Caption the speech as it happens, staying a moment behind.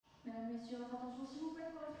messieurs, votre attention s'il vous plaît,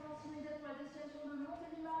 correspondance immédiate pour la destination de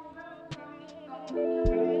Montélimar,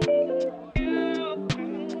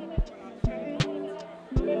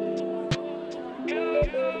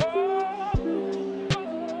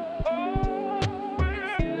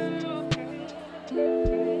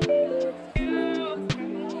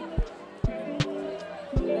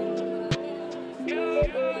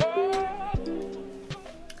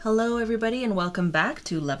 Hello, everybody, and welcome back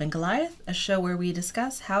to Loving Goliath, a show where we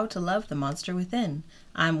discuss how to love the monster within.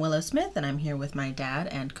 I'm Willow Smith, and I'm here with my dad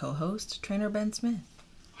and co-host, Trainer Ben Smith.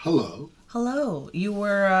 Hello. Hello. You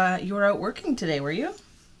were out working today, were you?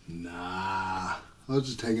 Nah, I was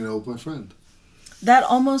just hanging out with my friend. That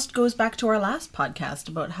almost goes back to our last podcast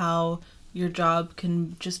about how your job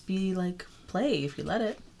can just be like play if you let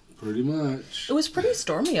it. Pretty much. It was pretty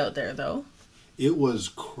stormy out there, though. It was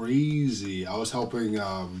crazy. I was helping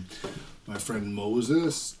my friend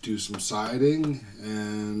Moses do some siding,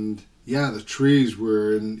 and yeah, the trees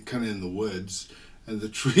were kind of in the woods, and the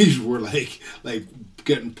trees were like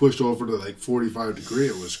getting pushed over to like 45 degree.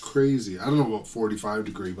 It was crazy. I don't know about 45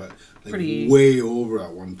 degree, but like way over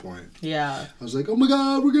at one point. Yeah. I was like, oh my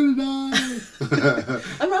God, we're gonna die.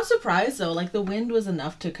 I'm not surprised though. Like the wind was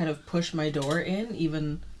enough to kind of push my door in,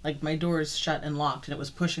 even like my door is shut and locked, and it was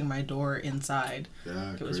pushing my door inside.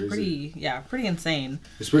 Yeah, it was pretty insane.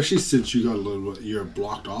 Especially since you got you're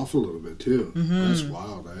blocked off a little bit too. Mm-hmm. That's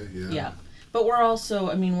wild, eh? Yeah. But we're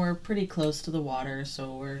also, we're pretty close to the water,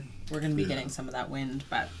 so we're going to be getting some of that wind.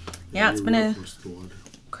 But yeah, it's been a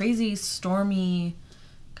crazy, stormy,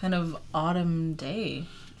 kind of autumn day.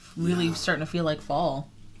 Really starting to feel like fall.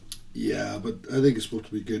 Yeah, but I think it's supposed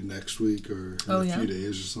to be good next week or in a few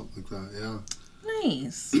days or something like that. Yeah.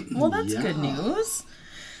 Nice. Well, that's good news.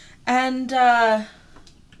 And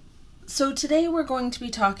so today we're going to be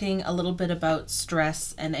talking a little bit about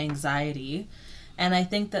stress and anxiety. And I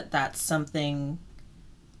think that that's something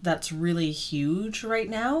that's really huge right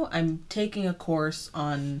now. I'm taking a course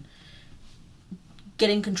on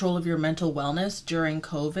getting control of your mental wellness during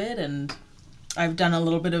COVID, and I've done a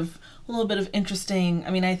little bit of interesting,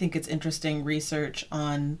 I think it's interesting research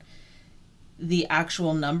on the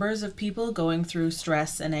actual numbers of people going through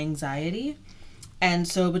stress and anxiety. And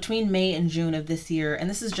so between May and June of this year, and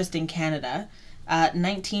this is just in Canada,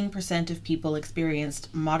 19% of people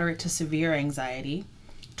experienced moderate to severe anxiety,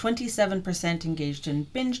 27% engaged in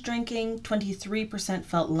binge drinking, 23%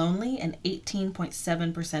 felt lonely, and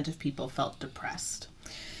 18.7% of people felt depressed.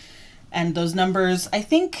 And those numbers, I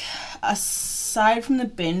think, aside from the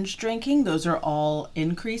binge drinking, those are all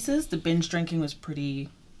increases. The binge drinking was pretty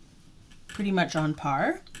much on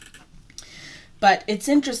par. But it's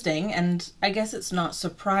interesting, and I guess it's not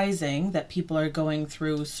surprising that people are going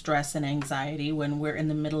through stress and anxiety when we're in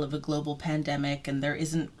the middle of a global pandemic and there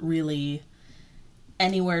isn't really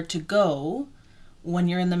anywhere to go. When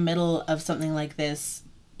you're in the middle of something like this,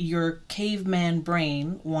 your caveman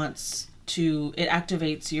brain it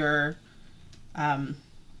activates your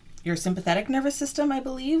sympathetic nervous system, I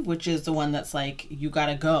believe, which is the one that's like, you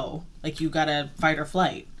gotta go, like you gotta fight or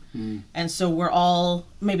flight. And so we're all,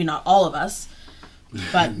 maybe not all of us,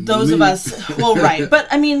 but those of us, well, right. But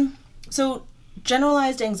so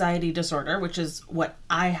generalized anxiety disorder, which is what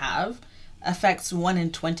I have, affects 1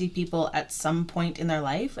 in 20 people at some point in their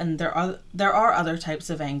life. And there are other types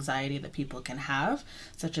of anxiety that people can have,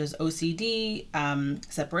 such as OCD,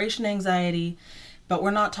 separation anxiety, but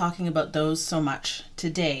we're not talking about those so much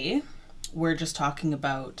today. We're just talking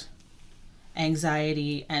about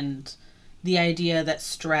anxiety and the idea that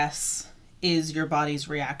anxiety is your body's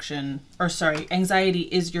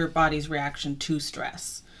reaction to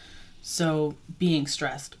stress. So being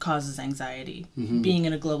stressed causes anxiety. Mm-hmm. Being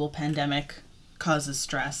in a global pandemic causes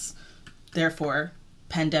stress. Therefore,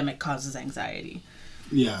 pandemic causes anxiety.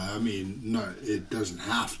 Yeah, it doesn't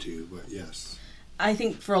have to, but yes. I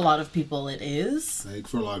think for a lot of people it is. I think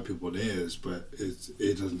for a lot of people it is, but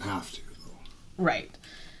it doesn't have to, though. Right.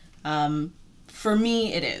 For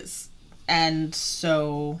me, it is. And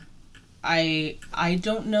so I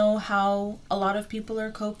don't know how a lot of people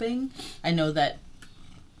are coping. I know that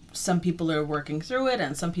some people are working through it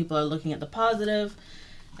and some people are looking at the positive,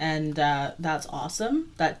 and that's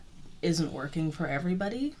awesome. That isn't working for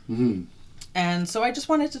everybody. Mm-hmm. And so I just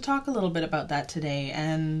wanted to talk a little bit about that today,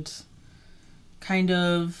 and kind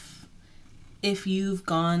of if you've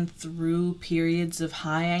gone through periods of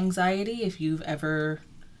high anxiety, if you've ever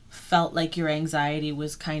felt like your anxiety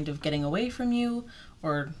was kind of getting away from you,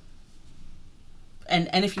 and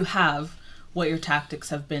if you have, what your tactics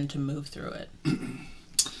have been to move through it.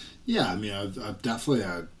 Yeah, I've definitely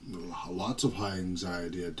had lots of high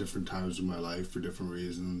anxiety at different times in my life for different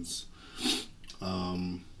reasons.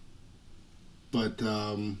 But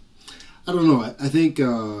I don't know. I think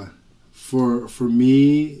for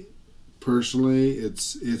me personally,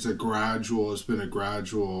 it's been a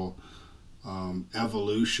gradual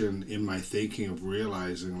evolution in my thinking of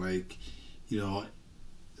realizing, like,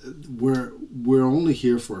 we're only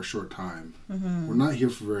here for a short time. We're not here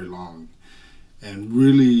for very long. And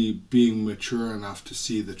really being mature enough to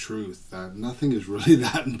see the truth that nothing is really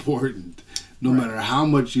that important. No matter how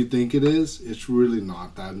much you think it is, it's really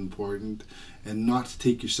not that important. And not to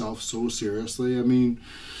take yourself so seriously. I mean,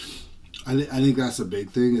 I think that's a big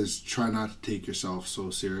thing, is try not to take yourself so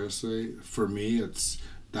seriously. For me, it's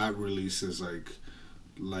that releases like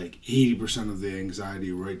 80% of the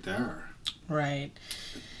anxiety right there. Right.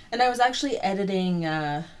 And I was actually editing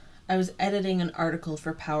an article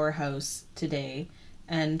for Powerhouse today,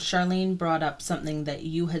 and Charlene brought up something that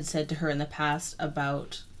you had said to her in the past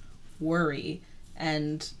about worry,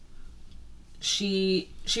 and she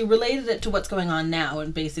related it to what's going on now,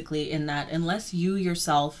 and basically in that unless you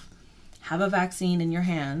yourself have a vaccine in your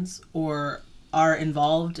hands or are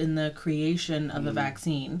involved in the creation of a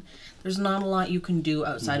vaccine, there's not a lot you can do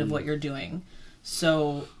outside of what you're doing.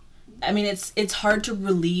 So, I mean, it's hard to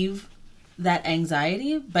relieve that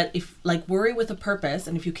anxiety, but if, like, worry with a purpose,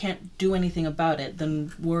 and if you can't do anything about it,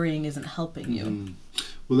 then worrying isn't helping you.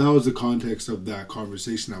 Well, that was the context of that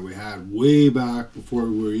conversation that we had way back before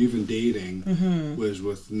we were even dating, was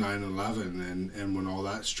with 9/11, and when all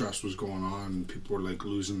that stress was going on, people were like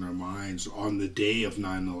losing their minds on the day of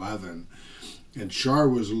 9/11. And Char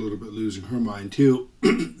was a little bit losing her mind too.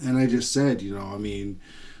 And I just said, I mean,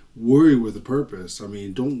 worry with a purpose. I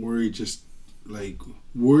mean, don't worry just like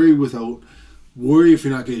worry if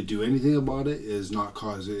you're not going to do anything about it is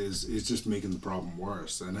just making the problem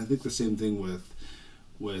worse. And I think the same thing with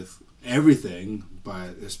everything,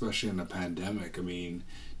 but especially in a pandemic. I mean,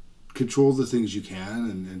 control the things you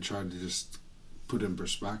can and try to just put in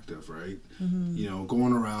perspective, right?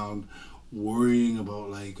 Going around worrying about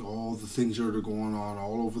like all the things that are going on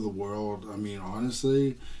all over the world. I mean,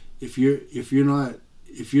 honestly, if you're not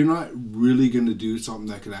really going to do something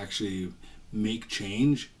that can actually make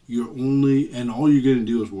change, and all you're going to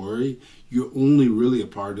do is worry, you're only a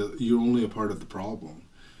part of the problem.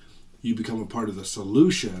 You become a part of the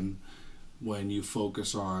solution when you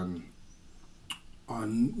focus on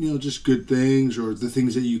just good things, or the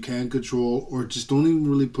things that you can control, or just don't even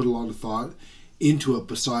really put a lot of thought into it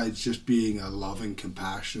besides just being a loving,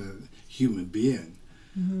 compassionate human being.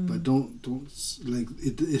 But don't like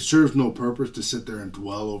it serves no purpose to sit there and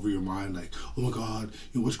dwell over your mind like, oh my God,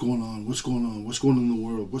 what's going on in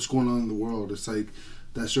the world. It's like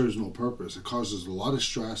that serves no purpose. It causes a lot of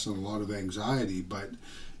stress and a lot of anxiety, but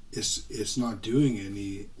it's not doing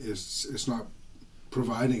it's not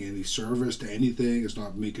providing any service to anything. It's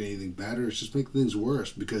not making anything better. It's just making things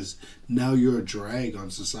worse, because now you're a drag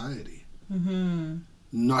on society.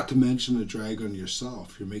 Not to mention a drag on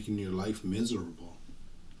yourself. You're making your life miserable.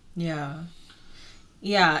 Yeah,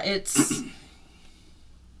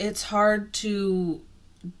 it's hard to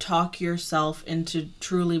talk yourself into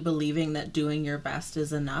truly believing that doing your best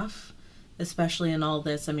is enough, especially in all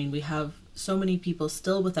this. I mean, we have so many people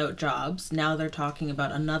still without jobs. Now they're talking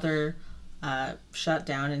about another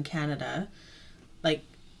shutdown in Canada. Like,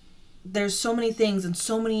 there's so many things, and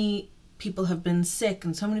so many people have been sick,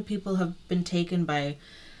 and so many people have been taken by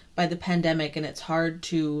the pandemic, and it's hard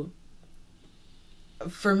to...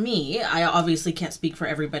 For me, I obviously can't speak for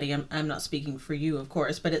everybody. I'm not speaking for you, of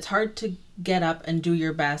course, but it's hard to get up and do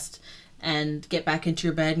your best and get back into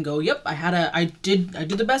your bed and go, yep, I did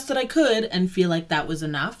the best that I could, and feel like that was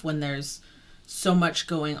enough when there's so much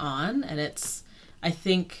going on. And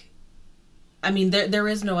there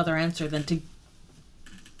is no other answer than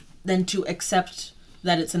to accept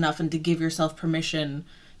that it's enough, and to give yourself permission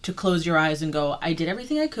to close your eyes and go, I did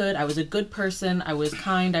everything I could. I was a good person. I was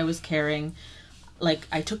kind. I was caring. Like,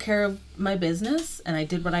 I took care of my business, and I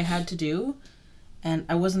did what I had to do, and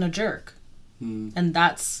I wasn't a jerk. And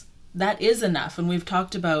that is enough. And we've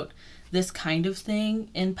talked about this kind of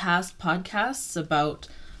thing in past podcasts, about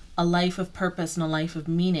a life of purpose and a life of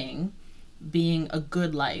meaning being a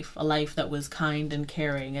good life, a life that was kind and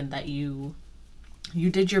caring, and that you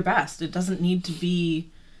did your best. It doesn't need to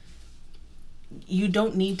be... You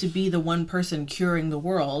don't need to be the one person curing the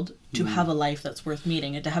world to have a life that's worth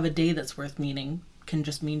meaning, and to have a day that's worth meaning can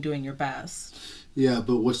just mean doing your best. Yeah,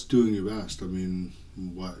 but what's doing your best? I mean,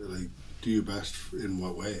 do your best in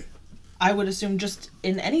what way? I would assume just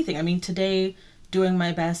in anything. I mean, today, doing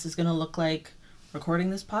my best is going to look like recording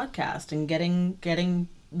this podcast and getting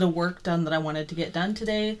the work done that I wanted to get done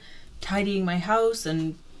today, tidying my house,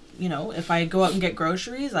 and, if I go out and get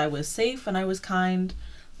groceries, I was safe and I was kind.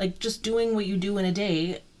 Like, just doing what you do in a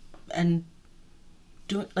day and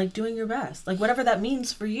doing your best. Like, whatever that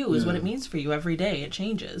means for you is what it means for you every day. It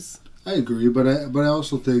changes. I agree, but I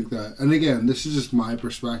also think that, and again, this is just my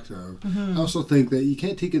perspective. I also think that you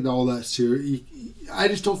can't take it all that serious. I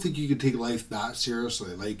just don't think you can take life that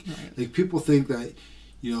seriously. Like people think that,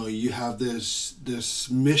 you know, you have this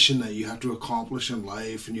mission that you have to accomplish in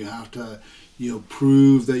life, and you have to, you know,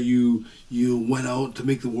 prove that you went out to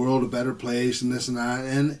make the world a better place and this and that.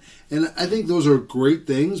 And I think those are great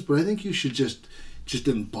things, but I think you should just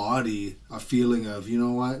embody a feeling of, you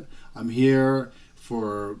know what, I'm here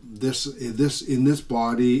for this in this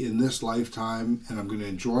body, in this lifetime, and I'm going to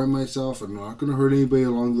enjoy myself. I'm not going to hurt anybody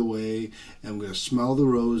along the way. And I'm going to smell the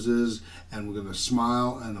roses, and I'm going to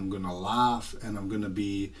smile, and I'm going to laugh, and I'm going to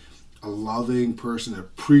be a loving person,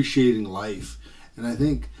 appreciating life. And I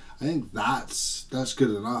think that's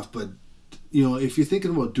good enough. But, you know, if you're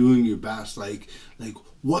thinking about doing your best, like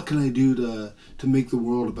what can I do to make the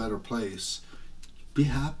world a better place? Be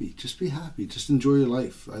happy. Just be happy. Just enjoy your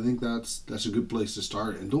life. I think that's a good place to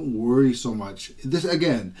start. And don't worry so much. This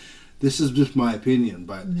is just my opinion,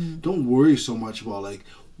 but don't worry so much about, like,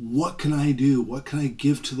 what can I do? What can I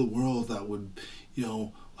give to the world that would, you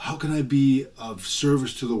know, how can I be of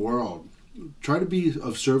service to the world? Try to be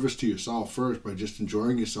of service to yourself first by just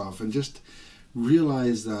enjoying yourself, and just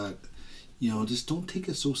realize that, you know, just don't take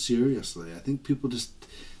it so seriously. I think people just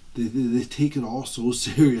they take it all so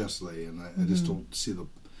seriously, and I just don't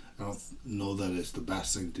I don't know that it's the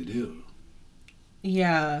best thing to do.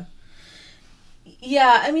 Yeah.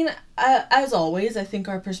 I mean, as always, I think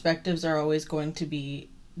our perspectives are always going to be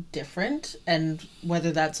different, and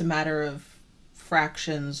whether that's a matter of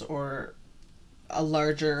fractions or a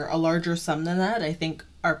larger sum than that, I think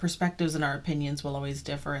our perspectives and our opinions will always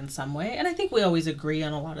differ in some way, and I think we always agree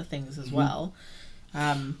on a lot of things as well.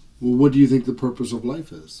 Well, what do you think the purpose of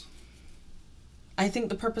life is? I think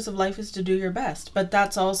the purpose of life is to do your best, but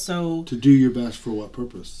that's also... To do your best for what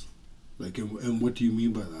purpose? Like, and what do you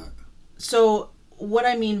mean by that? So, what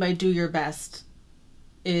I mean by do your best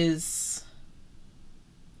is...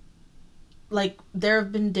 Like, there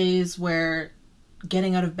have been days where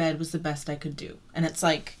getting out of bed was the best I could do. And it's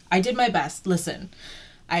like, I did my best. Listen,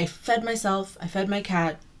 I fed myself, I fed my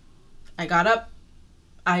cat, I got up,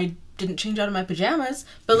 I didn't change out of my pajamas,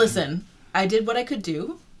 but listen, I did what I could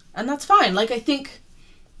do, and that's fine. Like, I think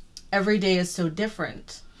every day is so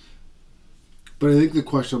different. But I think the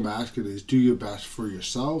question I'm asking is, do your best for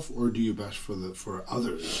yourself, or do your best for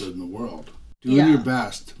others in the world? Doing your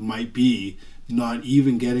best might be not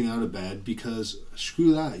even getting out of bed, because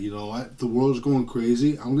screw that, you know what? The world's going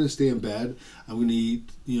crazy. I'm going to stay in bed. I'm going to eat,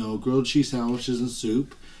 you know, grilled cheese sandwiches and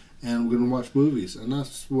soup, and I'm going to watch movies. And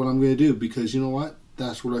that's what I'm going to do, because you know what?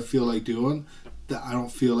 That's what I feel like doing. That I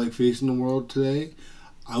don't feel like facing the world today.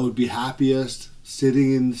 I would be happiest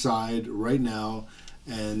sitting inside right now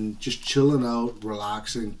and just chilling out,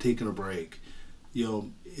 relaxing, taking a break. You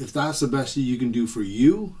know, if that's the best that you can do for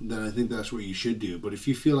you, then I think that's what you should do. But if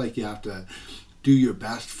you feel like you have to do your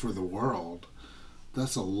best for the world,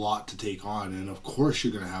 that's a lot to take on. And of course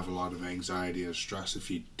you're going to have a lot of anxiety and stress if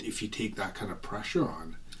you take that kind of pressure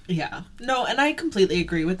on. Yeah. No, and I completely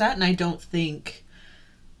agree with that, and I don't think...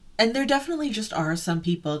 And there definitely just are some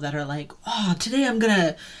people that are like, oh, today I'm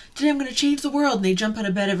gonna change the world, and they jump out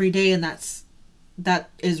of bed every day, and that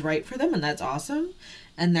is right for them, and that's awesome.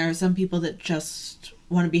 And there are some people that just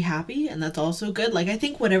want to be happy, and that's also good. Like, I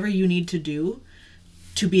think whatever you need to do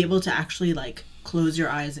to be able to actually, like, close your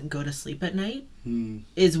eyes and go to sleep at night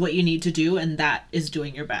is what you need to do, and that is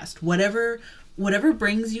doing your best. Whatever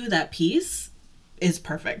brings you that peace is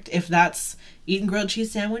perfect. If that's eating grilled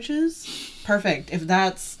cheese sandwiches, perfect. If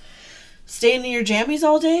that's staying in your jammies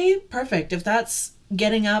all day, perfect. If that's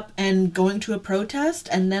getting up and going to a protest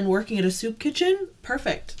and then working at a soup kitchen,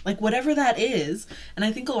 perfect. Like, whatever that is. And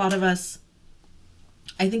I think a lot of us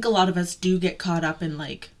do get caught up in,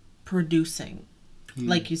 like, producing.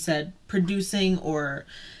 Like you said, producing,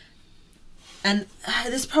 and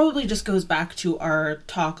this probably just goes back to our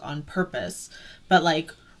talk on purpose, but,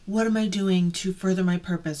 like, what am I doing to further my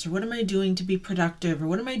purpose? Or what am I doing to be productive? Or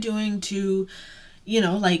what am I doing to, you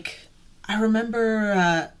know, like, I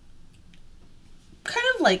remember kind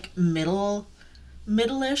of like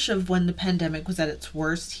middle-ish of when the pandemic was at its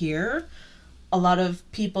worst here. A lot of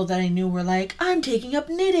people that I knew were like, I'm taking up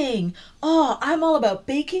knitting. Oh, I'm all about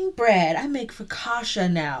baking bread. I make focaccia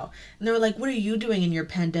now. And they were like, what are you doing in your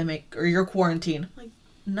pandemic or your quarantine? I'm like,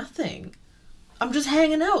 nothing. I'm just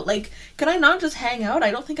hanging out. Like, can I not just hang out?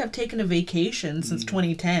 I don't think I've taken a vacation since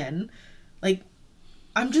 2010. Like,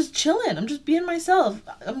 I'm just chilling. I'm just being myself.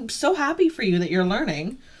 I'm so happy for you that you're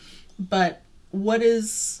learning. But what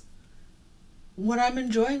I'm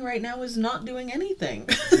enjoying right now is not doing anything.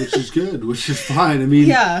 Which is good, which is fine. I mean,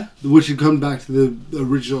 yeah. We should come back to the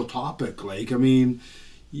original topic. Like, I mean,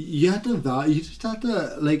 you just have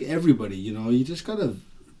to, like everybody, you know, you just gotta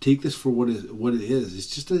take this for what it is. It's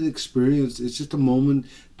just an experience. It's just a moment,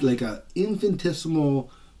 like a infinitesimal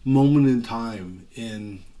moment in time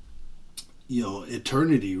in, you know,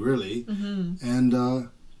 eternity, really. Mm-hmm. And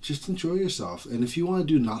just enjoy yourself. And if you want to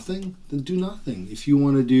do nothing, then do nothing. If you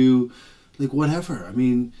want to do, like, whatever. I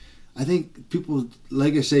mean, I think people,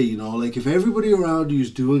 like I say, you know, like if everybody around you is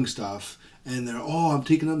doing stuff and they're, I'm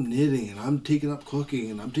taking up knitting and I'm taking up cooking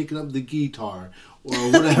and I'm taking up the guitar or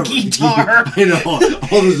whatever. Guitar. I know.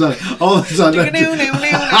 All of a sudden, I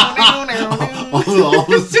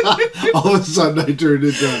turned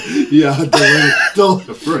into,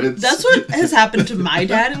 deliverance. That's what has happened to my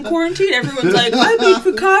dad in quarantine. Everyone's like, I made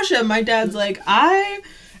focaccia. My dad's like, I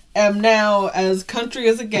am now as country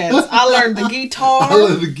as it gets. I learned the guitar.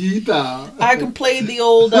 I can play the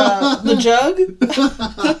old, the jug.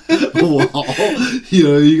 Well, you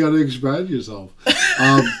know, you gotta expand yourself.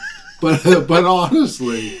 But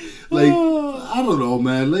honestly, like, I don't know,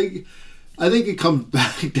 man. Like, I think it comes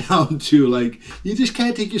back down to, like, you just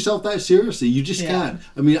can't take yourself that seriously. You just can't.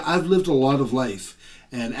 I mean, I've lived a lot of life.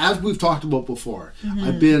 And as we've talked about before,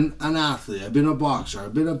 I've been an athlete, I've been a boxer,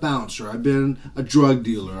 I've been a bouncer, I've been a drug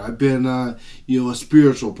dealer, I've been a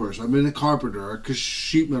spiritual person, I've been a carpenter, a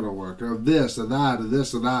sheet metal worker, of this or that, or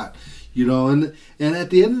this or that, you know. And at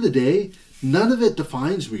the end of the day, none of it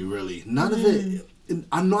defines me, really. None of it.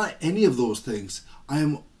 I'm not any of those things. I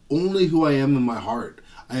am only who I am in my heart.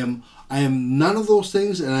 I am none of those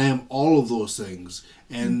things, and I am all of those things.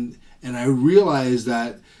 And I realize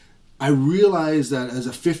that as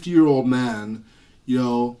a 50-year-old man, you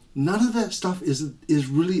know, none of that stuff is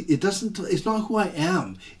really, it's not who I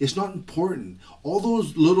am. It's not important. All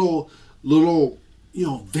those little, you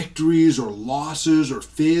know, victories or losses or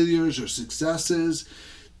failures or successes,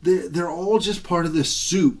 they're all just part of this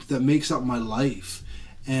soup that makes up my life.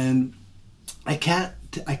 And I can't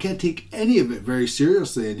take any of it very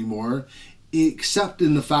seriously anymore, except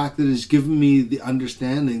in the fact that it's given me the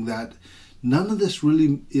understanding that none of this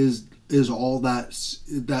really is all that,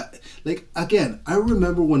 like, again, I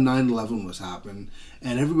remember when 9/11 was happening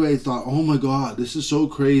and everybody thought, oh my God, this is so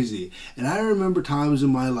crazy. And I remember times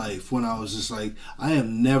in my life when I was just like, I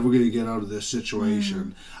am never going to get out of this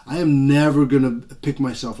situation. I am never going to pick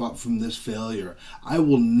myself up from this failure. I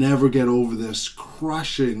will never get over this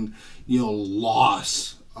crushing, you know,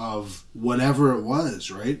 loss of whatever it was,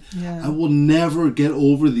 right? Yeah. I will never get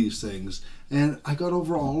over these things. And I got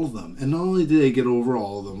over all of them. And not only did I get over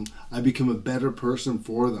all of them, I became a better person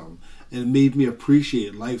for them. And it made me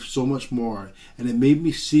appreciate life so much more. And it made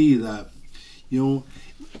me see that, you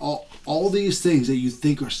know, all these things that you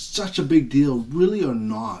think are such a big deal really are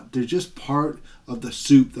not. They're just part of the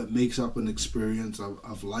soup that makes up an experience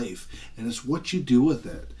of life. And it's what you do with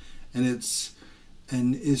it. And it's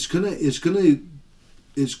going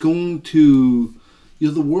to, you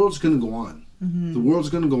know, the world's going to go on. The world's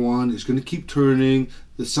going to go on. It's going to keep turning.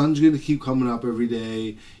 The sun's going to keep coming up every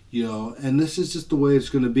day, you know, and this is just the way it's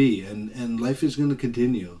going to be. And life is going to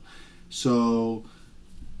continue. So,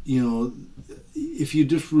 you know, if you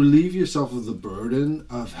just relieve yourself of the burden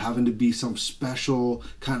of having to be some special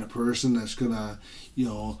kind of person that's going to, you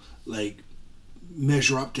know, like,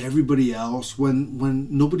 measure up to everybody else when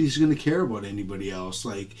nobody's going to care about anybody else,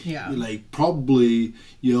 like probably,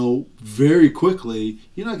 you know, very quickly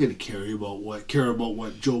you're not going to care about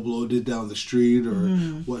what Joe Blow did down the street or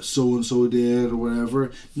what so and so did or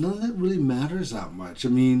whatever. None of that really matters that much. I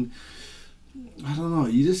mean, I don't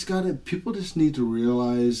know, people just need to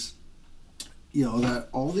realize, you know, that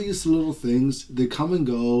all these little things, they come and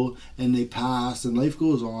go and they pass and life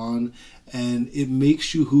goes on and it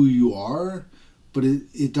makes you who you are. But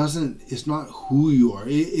it's not who you are.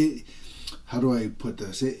 How do I put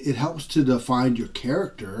this? It helps to define your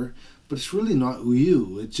character, but it's really not who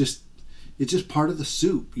you. It's just part of the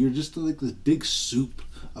soup. You're just like this big soup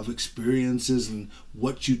of experiences and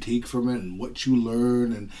what you take from it and what you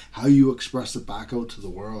learn and how you express it back out to the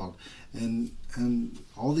world. And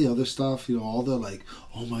all the other stuff, you know, all the like,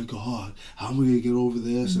 oh my God, how am I going to get over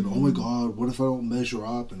this? And oh my God, what if I don't measure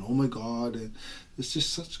up? And oh my God, and it's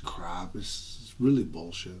just such crap. It's really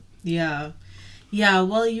bullshit. Yeah.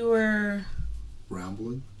 While you were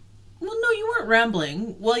rambling. Well, no, you weren't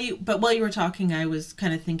rambling. While you were talking, I was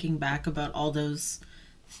kind of thinking back about all those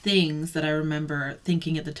things that I remember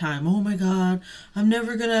thinking at the time. Oh my God, I'm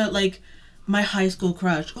never gonna, like, my high school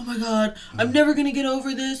crush. Oh my God, I'm never gonna get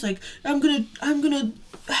over this. Like, I'm gonna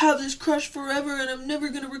have this crush forever, and I'm never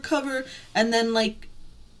gonna recover. And then like,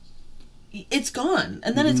 it's gone,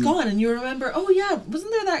 and then it's gone, and you remember, oh yeah,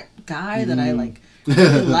 wasn't there that guy that I like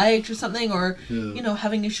really liked or something, or you know,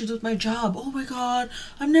 having issues with my job. Oh my God,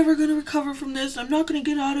 I'm never gonna recover from this. I'm not gonna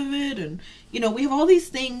get out of it, and you know, we have all these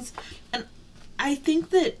things, and I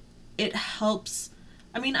think that it helps.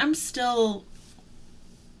 I mean, I'm still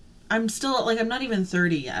like, I'm not even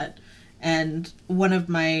 30 yet, and one of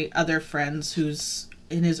my other friends who's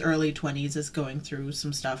in his early 20s is going through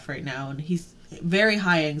some stuff right now, and he's very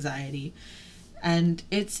high anxiety, and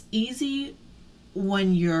it's easy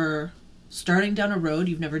when you're starting down a road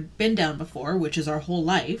you've never been down before, which is our whole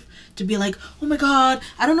life, to be like, oh my God,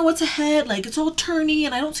 I don't know what's ahead, like it's all turny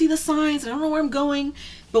and I don't see the signs, I don't know where I'm going.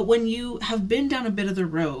 But when you have been down a bit of the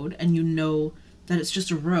road and you know that it's just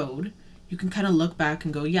a road, you can kind of look back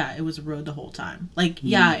and go, yeah, it was a road the whole time. Like,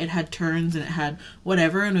 yeah, it had turns and it had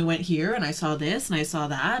whatever, and we went here and I saw this and I saw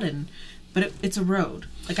that, but it's a road.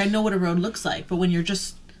 Like, I know what a road looks like, but when you're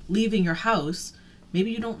just leaving your house, maybe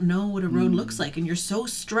you don't know what a road looks like, and you're so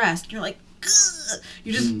stressed, and you're like, ugh!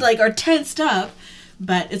 You just like are tensed up.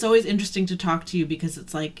 But it's always interesting to talk to you, because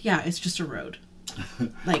it's like, yeah, it's just a road.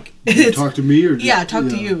 Like, talk to me, or just, talk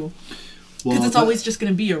to you. Because Well, it's always just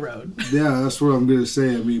going to be a road. Yeah, that's what I'm going to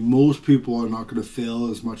say. I mean, most people are not going to fail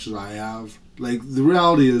as much as I have. Like, the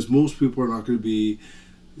reality is, most people are not going to be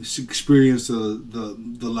experience the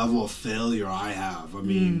level of failure I have. I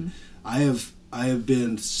mean, I have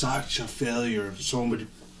been such a failure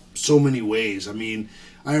so many ways. I mean,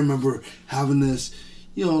 I remember having this,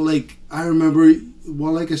 you know, like, I remember,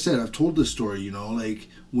 well, like I said, I've told this story, you know, like,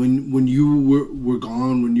 when you were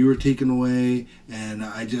gone, when you were taken away, and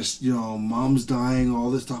I just, you know, mom's dying, all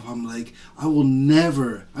this stuff, I'm like, I will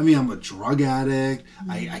never, I mean, I'm a drug addict,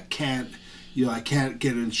 I can't, you know, I can't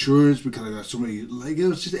get insurance because I got so many, like, it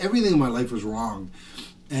was just, everything in my life was wrong.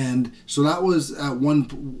 And so that was at one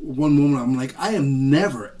moment, I'm like, I am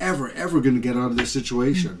never, ever, ever going to get out of this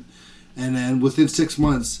situation. And then within 6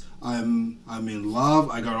 months, I'm in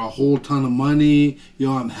love. I got a whole ton of money. You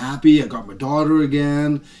know, I'm happy. I got my daughter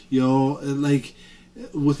again. You know, like,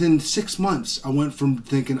 within 6 months, I went from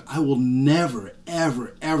thinking I will never,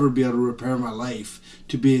 ever, ever be able to repair my life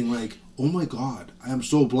to being like, oh my God, I am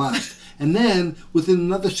so blessed. And then within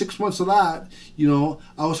another 6 months of that, you know,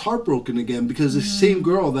 I was heartbroken again, because the same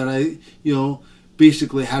girl that I, you know,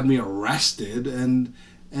 basically had me arrested, and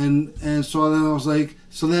so then I was like,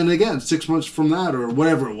 so then again, 6 months from that, or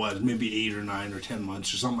whatever it was, maybe 8 or 9 or 10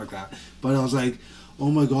 months or something like that. But I was like,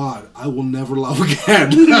 oh my God, I will never love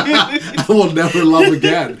again. I will never love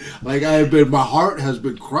again. Like, my heart has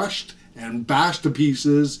been crushed and bashed to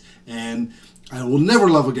pieces, and I will never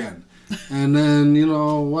love again. And then, you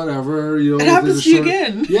know, whatever, you know. It happens to you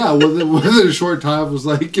again. Yeah, within a short time, it was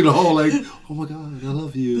like, you know, like, oh my God, I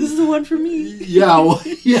love you. This is the one for me. Yeah, well,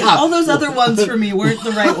 yeah. All those other ones for me weren't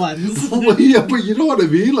the right ones. Well, yeah, but you know what I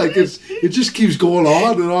mean? Like, it just keeps going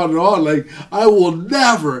on and on and on. Like, I will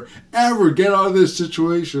never, ever get out of this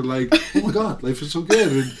situation. Like, oh my God, life is so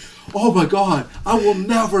good. And, oh my God, I will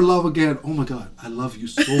never love again. Oh my God, I love you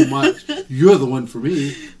so much. You're the one for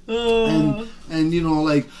me. And you know,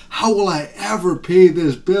 like, how will I ever pay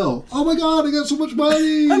this bill? Oh my God, I got so much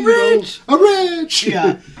money. I'm rich. I'm rich.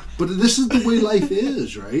 Yeah. But this is the way life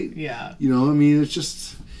is, right? Yeah. You know, I mean, it's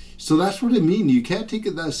just, so that's what I mean. You can't take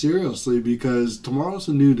it that seriously, because tomorrow's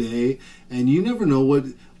a new day, and you never know what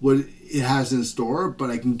it has in store. But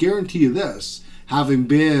I can guarantee you this, having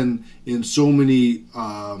been in so many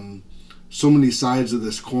sides of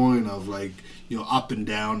this coin of, like, you know, up and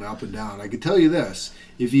down, I can tell you this: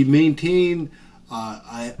 if you maintain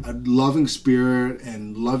a loving spirit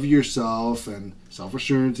and love yourself and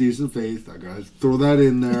self-assurance, ease, and faith, I gotta throw that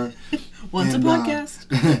in there. Once a podcast.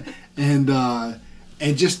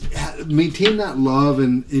 And just maintain that love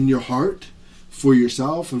in your heart for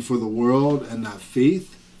yourself and for the world, and that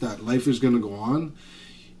faith that life is going to go on.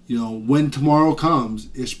 You know, when tomorrow comes,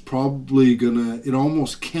 it's probably it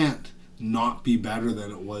almost can't not be better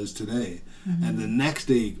than it was today. Mm-hmm. And the next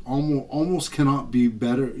day almost cannot be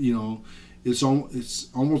better. You know, it's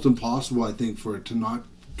almost impossible, I think, for it to not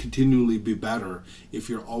continually be better if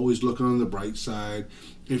you're always looking on the bright side,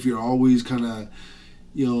 if you're always kind of,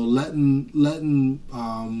 you know, letting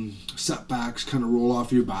setbacks kind of roll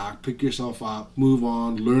off your back, pick yourself up, move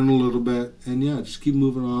on, learn a little bit, and yeah, just keep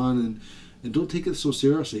moving on, and don't take it so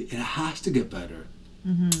seriously. It has to get better.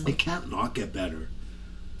 Mm-hmm. It can't not get better.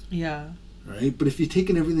 Yeah. Right? But if you're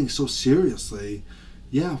taking everything so seriously,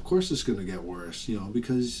 yeah, of course it's going to get worse, you know,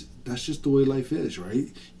 because that's just the way life is, right?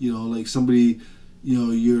 You know, like somebody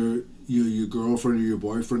your girlfriend or your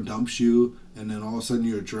boyfriend dumps you, and then all of a sudden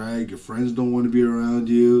you're a drag. Your friends don't want to be around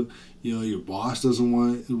you. Your boss doesn't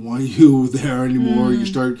want you there anymore. You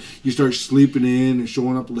start sleeping in and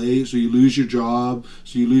showing up late, so you lose your job.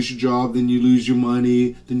 Then you lose your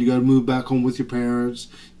money. Then you got to move back home with your parents.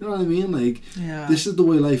 You know what I mean? Like, this is the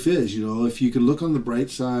way life is. If you can look on the bright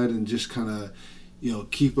side and just kind of,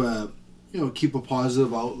 keep a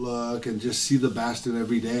positive outlook and just see the best in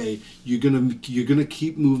every day, you're gonna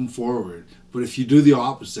keep moving forward. But if you do the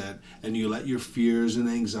opposite and you let your fears and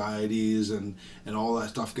anxieties and all that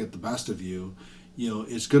stuff get the best of you,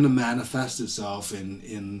 it's gonna manifest itself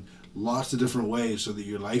in lots of different ways, so that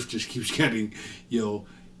your life just keeps getting,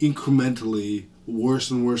 incrementally worse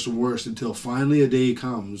and worse and worse, until finally a day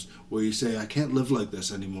comes where you say, I can't live like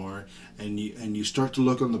this anymore, and you start to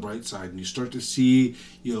look on the bright side, and you start to see,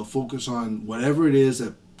 focus on whatever it is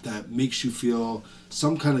that makes you feel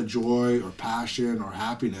some kind of joy or passion or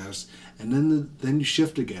happiness, and then you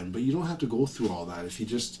shift again. But you don't have to go through all that if you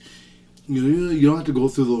just, you don't have to go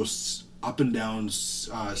through those up and down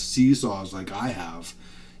seesaws like I have.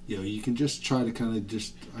 You can just try to kind of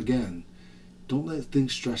just, again, don't let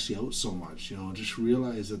things stress you out so much. Just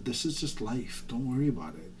realize that this is just life. Don't worry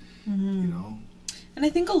about it. And I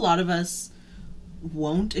think a lot of us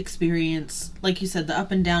won't experience, like you said, the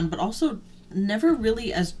up and down, but also never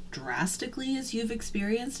really as drastically as you've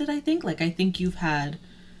experienced it. I think you've had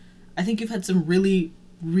some really,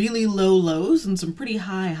 really low lows and some pretty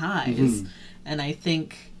high highs. And I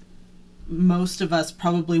think most of us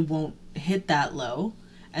probably won't hit that low.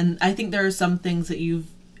 And I think there are some things that you've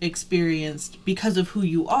experienced because of who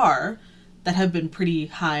you are that have been pretty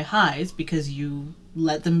high highs, because you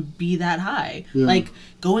let them be that high. Like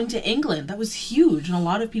going to England, that was huge, and a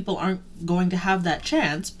lot of people aren't going to have that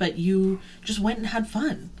chance, but you just went and had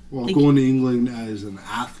fun. Well, going to England as an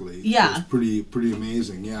athlete was pretty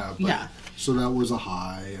amazing. But, so that was a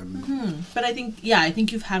high. And But I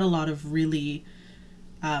think you've had a lot of really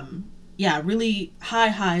really high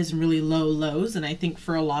highs and really low lows, and I think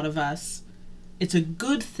for a lot of us it's a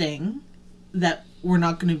good thing that we're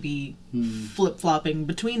not going to be flip-flopping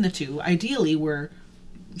between the two. Ideally, we're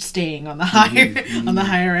staying on the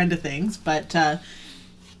higher end of things. But I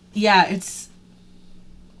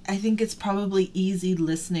think it's probably easy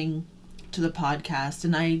listening to the podcast.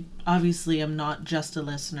 And I obviously am not just a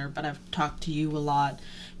listener, but I've talked to you a lot,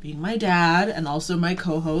 being my dad and also my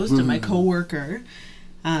co-host and my co-worker.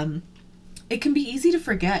 It can be easy to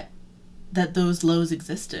forget that those lows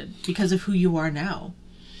existed because of who you are now.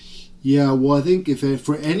 Yeah, well, I think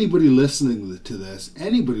for anybody listening to this,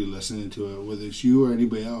 anybody listening to it, whether it's you or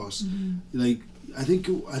anybody else, like I think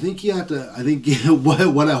you have to. I think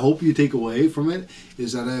what I hope you take away from it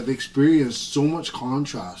is that I've experienced so much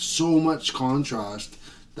contrast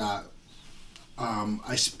that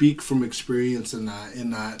I speak from experience in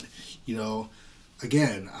that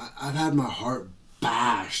again, I've had my heart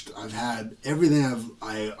bashed. I've had everything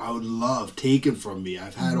I would love taken from me.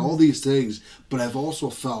 I've had all these things, but I've also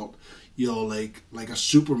felt, like a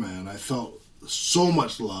Superman. I felt so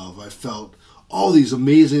much love. I felt all these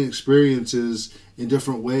amazing experiences in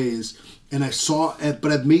different ways, and I saw it,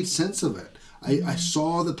 but I've made sense of it. I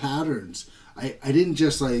saw the patterns. I didn't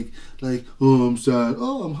just like oh, I'm sad,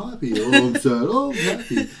 oh, I'm happy, oh, I'm sad, oh, I'm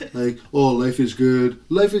happy, like, oh, life is good,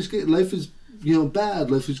 life is bad,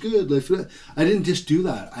 life is good, I didn't just do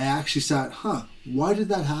that. I actually sat, why did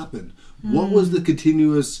that happen? What was the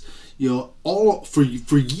continuous, all for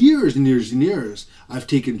years and years and years, I've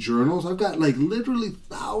taken journals. I've got like literally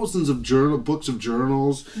thousands of books of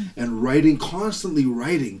journals, and constantly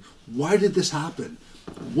writing. Why did this happen?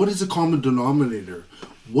 What is the common denominator?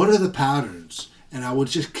 What are the patterns? And I would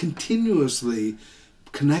just continuously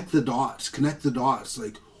connect the dots.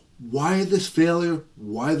 Like, why this failure?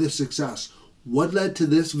 Why this success? What led to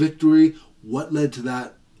this victory? What led to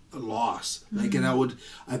that loss? Like, and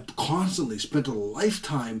I constantly spent a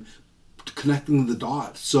lifetime connecting the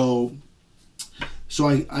dots. So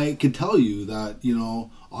I can tell you that,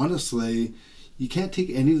 honestly, you can't take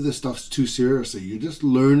any of this stuff too seriously. You're just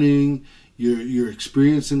learning. You're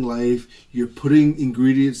experiencing life. You're putting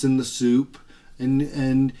ingredients in the soup,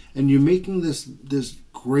 and you're making this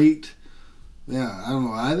great. Yeah, I don't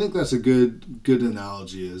know. I think that's a good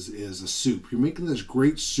analogy. Is a soup. You're making this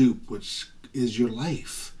great soup, which is your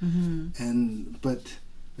life. But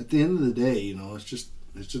at the end of the day, it's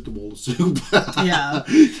just a bowl of soup. Yeah.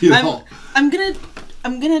 I'm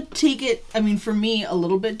gonna take it, for me, a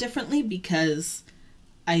little bit differently, because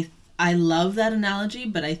I love that analogy,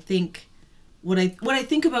 but I think what I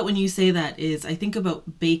think about when you say that is, I think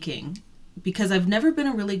about baking, because I've never been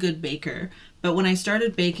a really good baker, but when I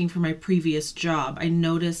started baking for my previous job, I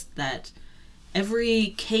noticed that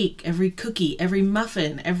every cake, every cookie, every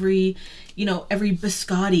muffin, every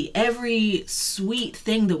biscotti, every sweet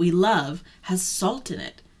thing that we love has salt in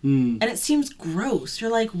it. And it seems gross. You're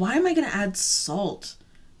like, why am I going to add salt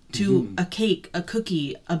to a cake, a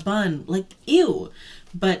cookie, a bun? Like, ew.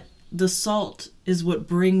 But the salt is what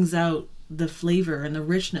brings out the flavor and the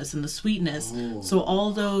richness and the sweetness. So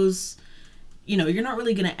all those, you're not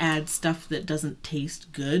really going to add stuff that doesn't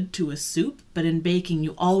taste good to a soup, but in baking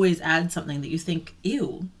you always add something that you think,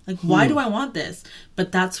 ew, like why do I want this?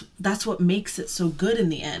 But that's what makes it so good in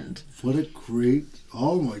the end. What a great,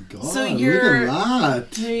 oh my God, so look at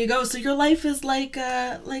that. There you go. So your life is like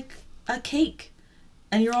a cake,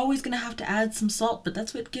 and you're always going to have to add some salt, but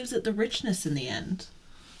that's what gives it the richness in the end.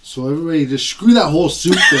 So everybody just screw that whole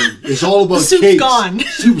soup thing. It's all about Soup's cakes. gone.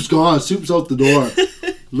 Soup's gone. Soup's out the door.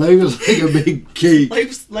 Life is like a big cake.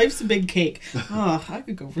 Life's a big cake. Oh, I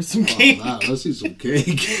could go for some cake. Wow, let's eat some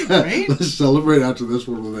cake. Right? Let's celebrate after this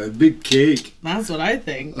one with a big cake. That's what I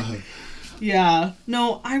think. Yeah.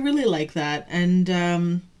 No, I really like that. And I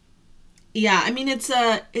mean it's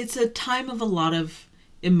a time of a lot of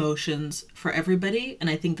emotions for everybody, and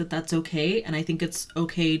I think that that's okay, and I think it's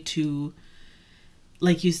okay to,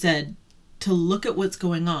 like you said, to look at what's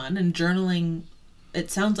going on, and journaling,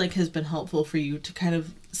 it sounds like, has been helpful for you to kind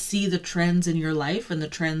of see the trends in your life and the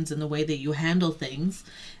trends in the way that you handle things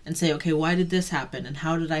and say, okay, why did this happen? And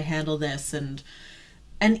how did I handle this? And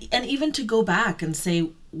even to go back and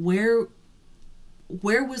say, where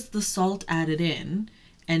was the salt added in?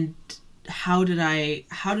 And how did I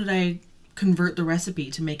convert the recipe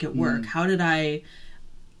to make it work? How did I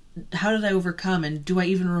overcome? And do I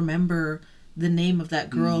even remember the name of that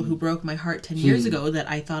girl who broke my heart 10 years ago that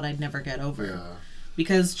I thought I'd never get over? Yeah.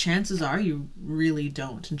 Because chances are you really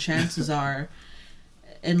don't. And chances are,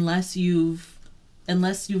 unless you've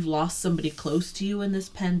lost somebody close to you in this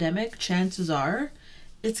pandemic, chances are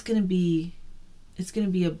it's gonna be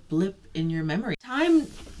a blip in your memory. Time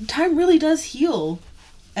really does heal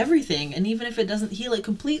everything, and even if it doesn't heal it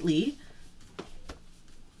completely,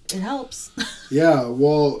 it helps. Yeah,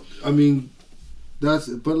 well, I mean, but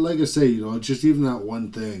like I say, just even that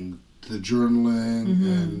one thing, the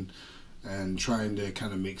journaling and trying to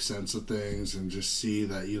kind of make sense of things and just see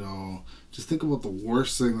that, just think about the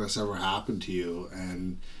worst thing that's ever happened to you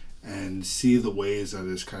and see the ways that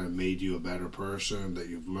it's kind of made you a better person, that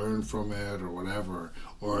you've learned from it or whatever.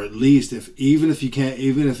 Or at least even if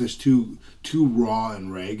it's too raw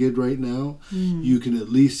and ragged right now, you can at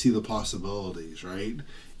least see the possibilities, right?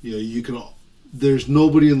 There's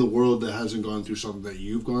nobody in the world that hasn't gone through something that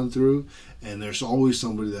you've gone through, and there's always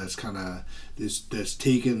somebody that's kind of that's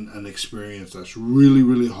taken an experience that's really,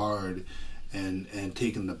 really hard and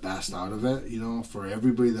taken the best out of it. For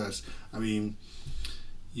everybody Viktor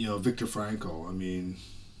Frankl,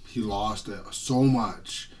 he lost so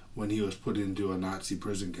much when he was put into a Nazi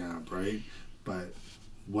prison camp, right? But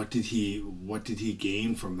what did he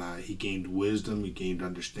gain from that? He gained wisdom, he gained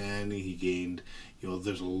understanding, he gained,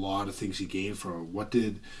 there's a lot of things he gained from it. What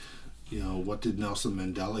did Nelson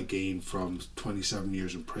Mandela gain from 27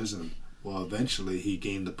 years in prison? Well, eventually he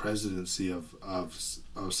gained the presidency of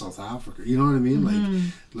South Africa. You know what I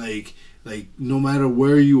mean? Like no matter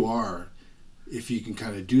where you are, if you can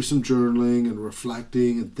kind of do some journaling and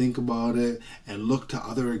reflecting and think about it and look to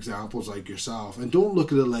other examples like yourself, and don't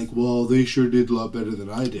look at it like, well, they sure did a lot better than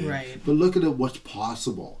I did. Right. But look at it what's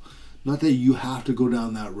possible. Not that you have to go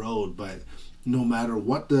down that road, but no matter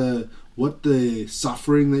what the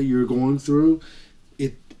suffering that you're going through,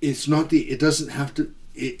 it's not the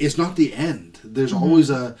end. There's always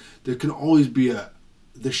there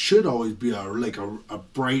should always be a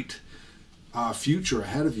bright future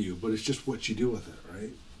ahead of you, but it's just what you do with it,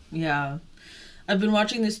 right? Yeah. I've been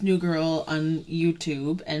watching this new girl on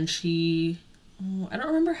YouTube, and she, I don't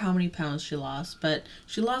remember how many pounds she lost, but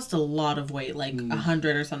she lost a lot of weight, like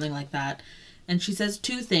 100 or something like that. And she says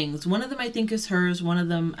two things. One of them I think is hers, one of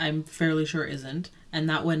them I'm fairly sure isn't. And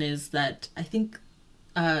that one is that I think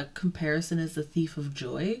comparison is the thief of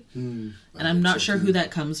joy. And I'm not sure who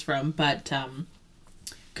that comes from, but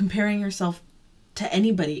comparing yourself to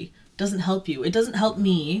anybody doesn't help you. It doesn't help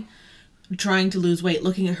me trying to lose weight,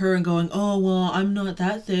 looking at her and going, oh, well, I'm not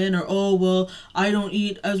that thin, or, oh, well, I don't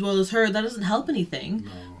eat as well as her. That doesn't help anything.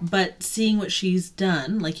 No. But seeing what she's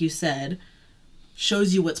done, like you said,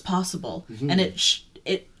 shows you what's possible. And it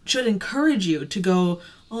should encourage you to go,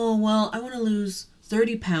 oh, well, I want to lose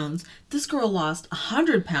 30 pounds. This girl lost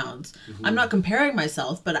 100 pounds. I'm not comparing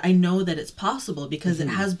myself, but I know that it's possible because it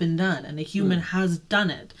has been done and a human has done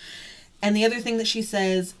it. And the other thing that she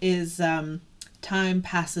says is time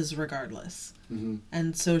passes regardless. Mm-hmm.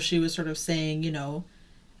 And so she was sort of saying,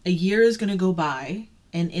 a year is going to go by,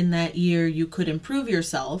 and in that year you could improve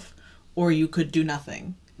yourself or you could do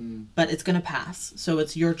nothing. Mm. But it's going to pass. So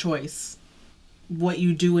it's your choice what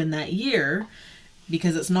you do in that year,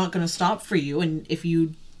 because it's not going to stop for you. And if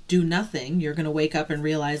you do nothing, you're going to wake up and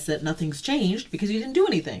realize that nothing's changed because you didn't do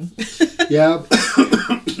anything. Yeah.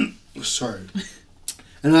 Sorry.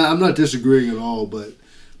 And I'm not disagreeing at all, but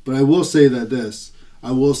I will say this.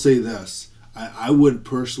 I would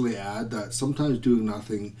personally add that sometimes doing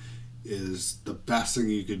nothing is the best thing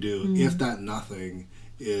you could do. If that nothing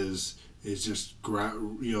is just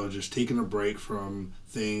just taking a break from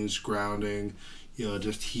things, grounding,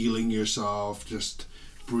 just healing yourself, just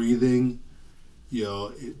breathing.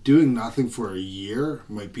 Doing nothing for a year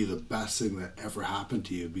might be the best thing that ever happened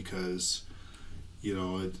to you, because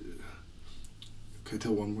can I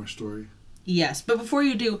tell one more story? Yes, but before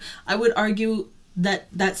you do, I would argue that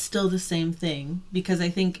that's still the same thing, because I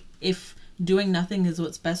think if doing nothing is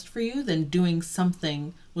what's best for you, then doing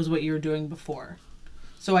something was what you were doing before.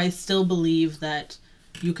 So I still believe that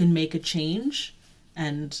you can make a change,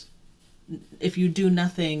 and if you do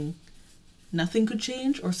nothing, nothing could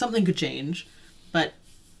change, or something could change, but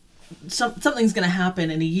something's going to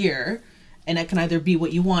happen in a year, and it can either be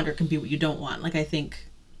what you want or it can be what you don't want. Like, I think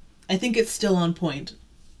it's still on point.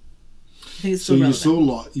 I think it's still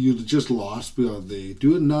relevant. You just lost beyond the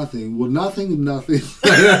doing nothing. Well, nothing. There's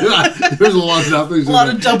a lot of nothings. A lot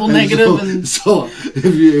of double negative. So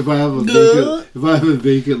if I have a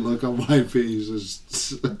vacant look on my face,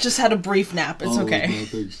 it's just had a brief nap. It's okay.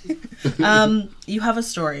 You have a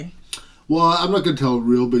story. Well, I'm not going to tell a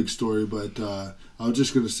real big story, but I was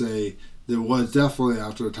just going to say there was definitely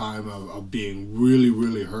after a time of being really,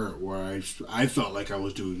 really hurt where I felt like I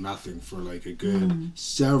was doing nothing for like a good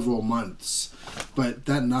several months. But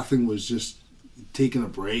that nothing was just taking a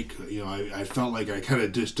break. I felt like I kind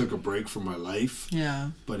of just took a break from my life.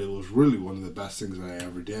 Yeah. But it was really one of the best things I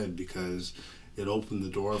ever did, because it opened the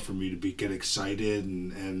door for me to get excited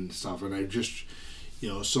and stuff. And I just,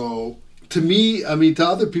 so... To me, to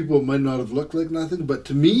other people it might not have looked like nothing, but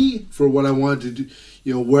to me, for what I wanted to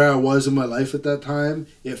do, where I was in my life at that time,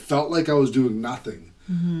 it felt like I was doing nothing.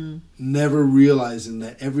 Mm-hmm. Never realizing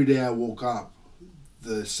that every day I woke up,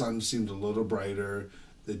 the sun seemed a little brighter,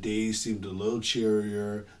 the days seemed a little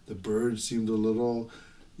cheerier, the birds seemed a little,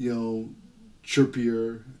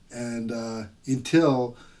 chirpier, and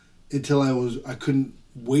until I couldn't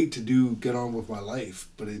wait to get on with my life,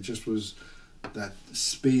 but it just was that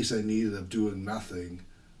space I needed of doing nothing,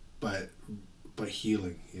 but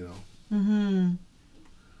healing, Mm-hmm.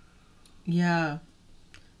 Yeah,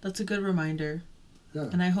 that's a good reminder. Yeah.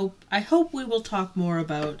 And I hope we will talk more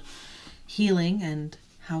about healing and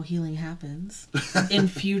how healing happens in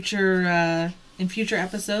future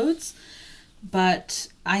episodes. But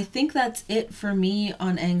I think that's it for me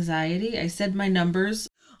on anxiety. I said my numbers.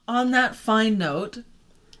 On that fine note,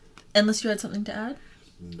 unless you had something to add?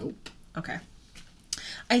 Nope. Okay.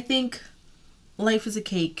 I think life is a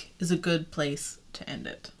cake is a good place to end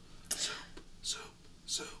it.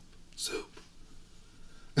 Soup.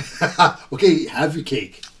 Okay, have your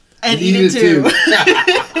cake. And eat it too.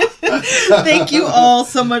 Thank you all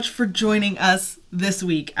so much for joining us this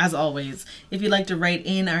week, as always. If you'd like to write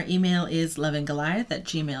in, our email is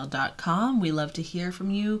loveandgoliath@gmail.com. We love to hear from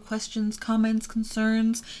you. Questions, comments,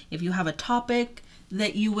 concerns. If you have a topic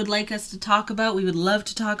that you would like us to talk about, we would love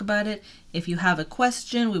to talk about it. If you have a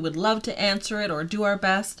question, we would love to answer it or do our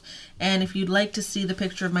best. And if you'd like to see the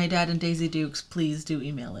picture of my dad and Daisy Dukes, please do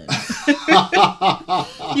email it.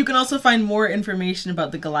 You can also find more information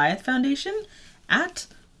about the Goliath Foundation at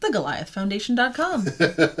thegoliathfoundation.com.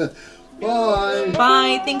 Bye.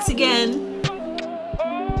 Bye. Thanks again.